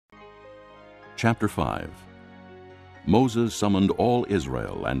Chapter 5. Moses summoned all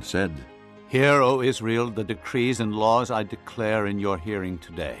Israel and said, Hear, O Israel, the decrees and laws I declare in your hearing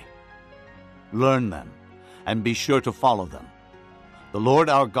today. Learn them, and be sure to follow them. The Lord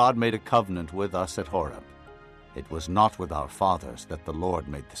our God made a covenant with us at Horeb. It was not with our fathers that the Lord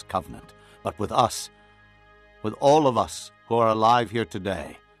made this covenant, but with us, with all of us who are alive here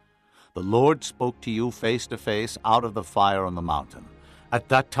today. The Lord spoke to you face to face out of the fire on the mountain. At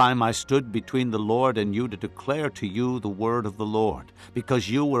that time I stood between the Lord and you to declare to you the word of the Lord, because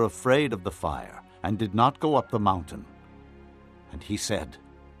you were afraid of the fire and did not go up the mountain. And he said,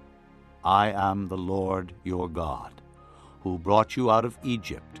 I am the Lord your God, who brought you out of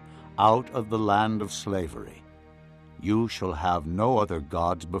Egypt, out of the land of slavery. You shall have no other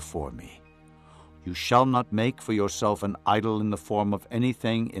gods before me. You shall not make for yourself an idol in the form of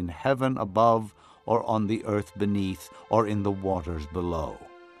anything in heaven above, or on the earth beneath, or in the waters below.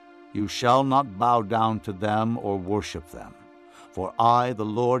 You shall not bow down to them or worship them. For I, the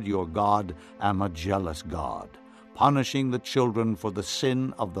Lord your God, am a jealous God, punishing the children for the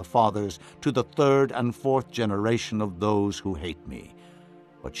sin of the fathers to the third and fourth generation of those who hate me,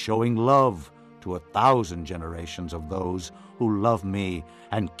 but showing love to 1,000 generations of those who love me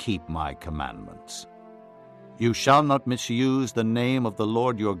and keep my commandments. You shall not misuse the name of the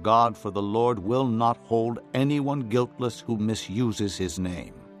Lord your God, for the Lord will not hold anyone guiltless who misuses his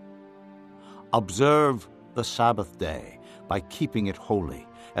name. Observe the Sabbath day by keeping it holy,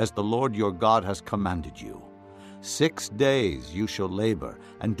 as the Lord your God has commanded you. 6 days you shall labor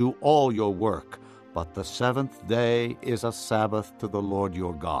and do all your work, but the 7th day is a Sabbath to the Lord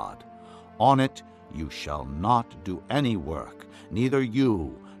your God. On it you shall not do any work, neither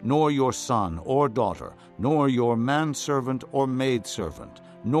you, nor your son or daughter, nor your manservant or maidservant,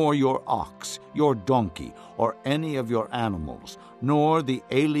 nor your ox, your donkey, or any of your animals, nor the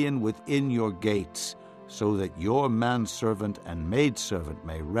alien within your gates, so that your manservant and maidservant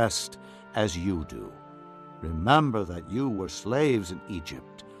may rest as you do. Remember that you were slaves in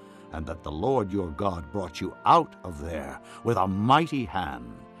Egypt, and that the Lord your God brought you out of there with a mighty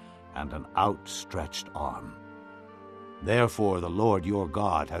hand and an outstretched arm. Therefore the Lord your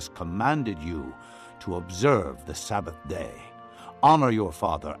God has commanded you to observe the Sabbath day. Honor your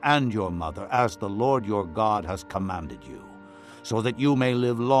father and your mother as the Lord your God has commanded you, so that you may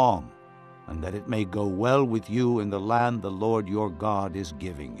live long, and that it may go well with you in the land the Lord your God is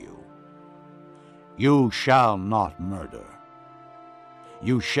giving you. You shall not murder.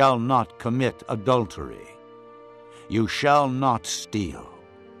 You shall not commit adultery. You shall not steal.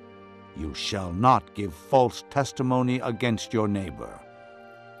 You shall not give false testimony against your neighbor.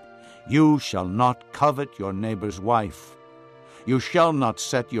 You shall not covet your neighbor's wife. You shall not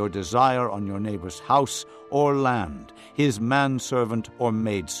set your desire on your neighbor's house or land, his manservant or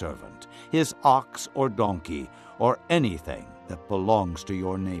maidservant, his ox or donkey, or anything that belongs to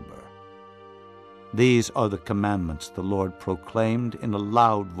your neighbor. These are the commandments the Lord proclaimed in a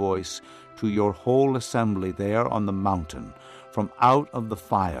loud voice to your whole assembly there on the mountain, from out of the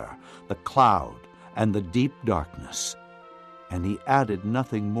fire, the cloud, and the deep darkness. And he added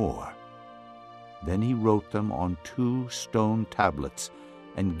nothing more. Then he wrote them on 2 stone tablets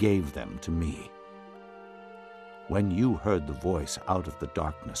and gave them to me. When you heard the voice out of the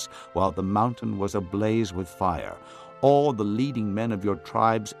darkness, while the mountain was ablaze with fire, all the leading men of your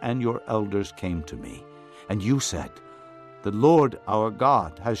tribes and your elders came to me. And you said, The Lord our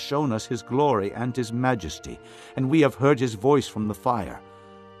God has shown us his glory and his majesty, and we have heard his voice from the fire.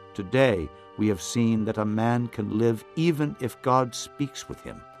 Today we have seen that a man can live even if God speaks with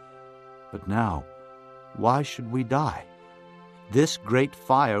him. But now, why should we die? This great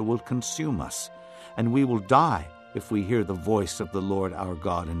fire will consume us, and we will die if we hear the voice of the Lord our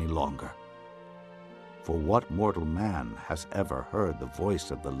God any longer. For what mortal man has ever heard the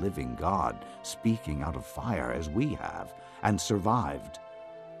voice of the living God speaking out of fire as we have, and survived?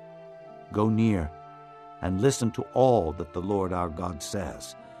 Go near and listen to all that the Lord our God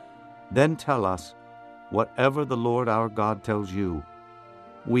says. Then tell us whatever the Lord our God tells you.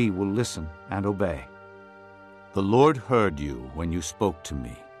 We will listen and obey. The Lord heard you when you spoke to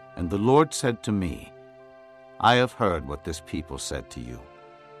me, and the Lord said to me, I have heard what this people said to you.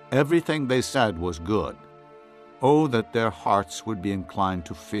 Everything they said was good. Oh, that their hearts would be inclined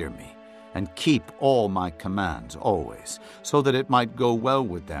to fear me, and keep all my commands always, so that it might go well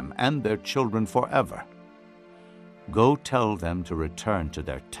with them and their children forever. Go tell them to return to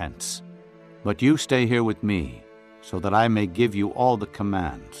their tents. But you stay here with me, so that I may give you all the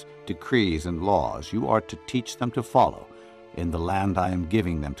commands, decrees, and laws you are to teach them to follow in the land I am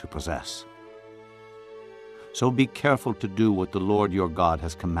giving them to possess. So be careful to do what the Lord your God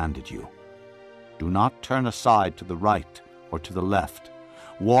has commanded you. Do not turn aside to the right or to the left.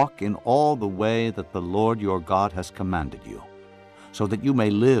 Walk in all the way that the Lord your God has commanded you, so that you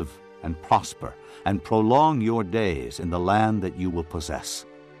may live and prosper and prolong your days in the land that you will possess.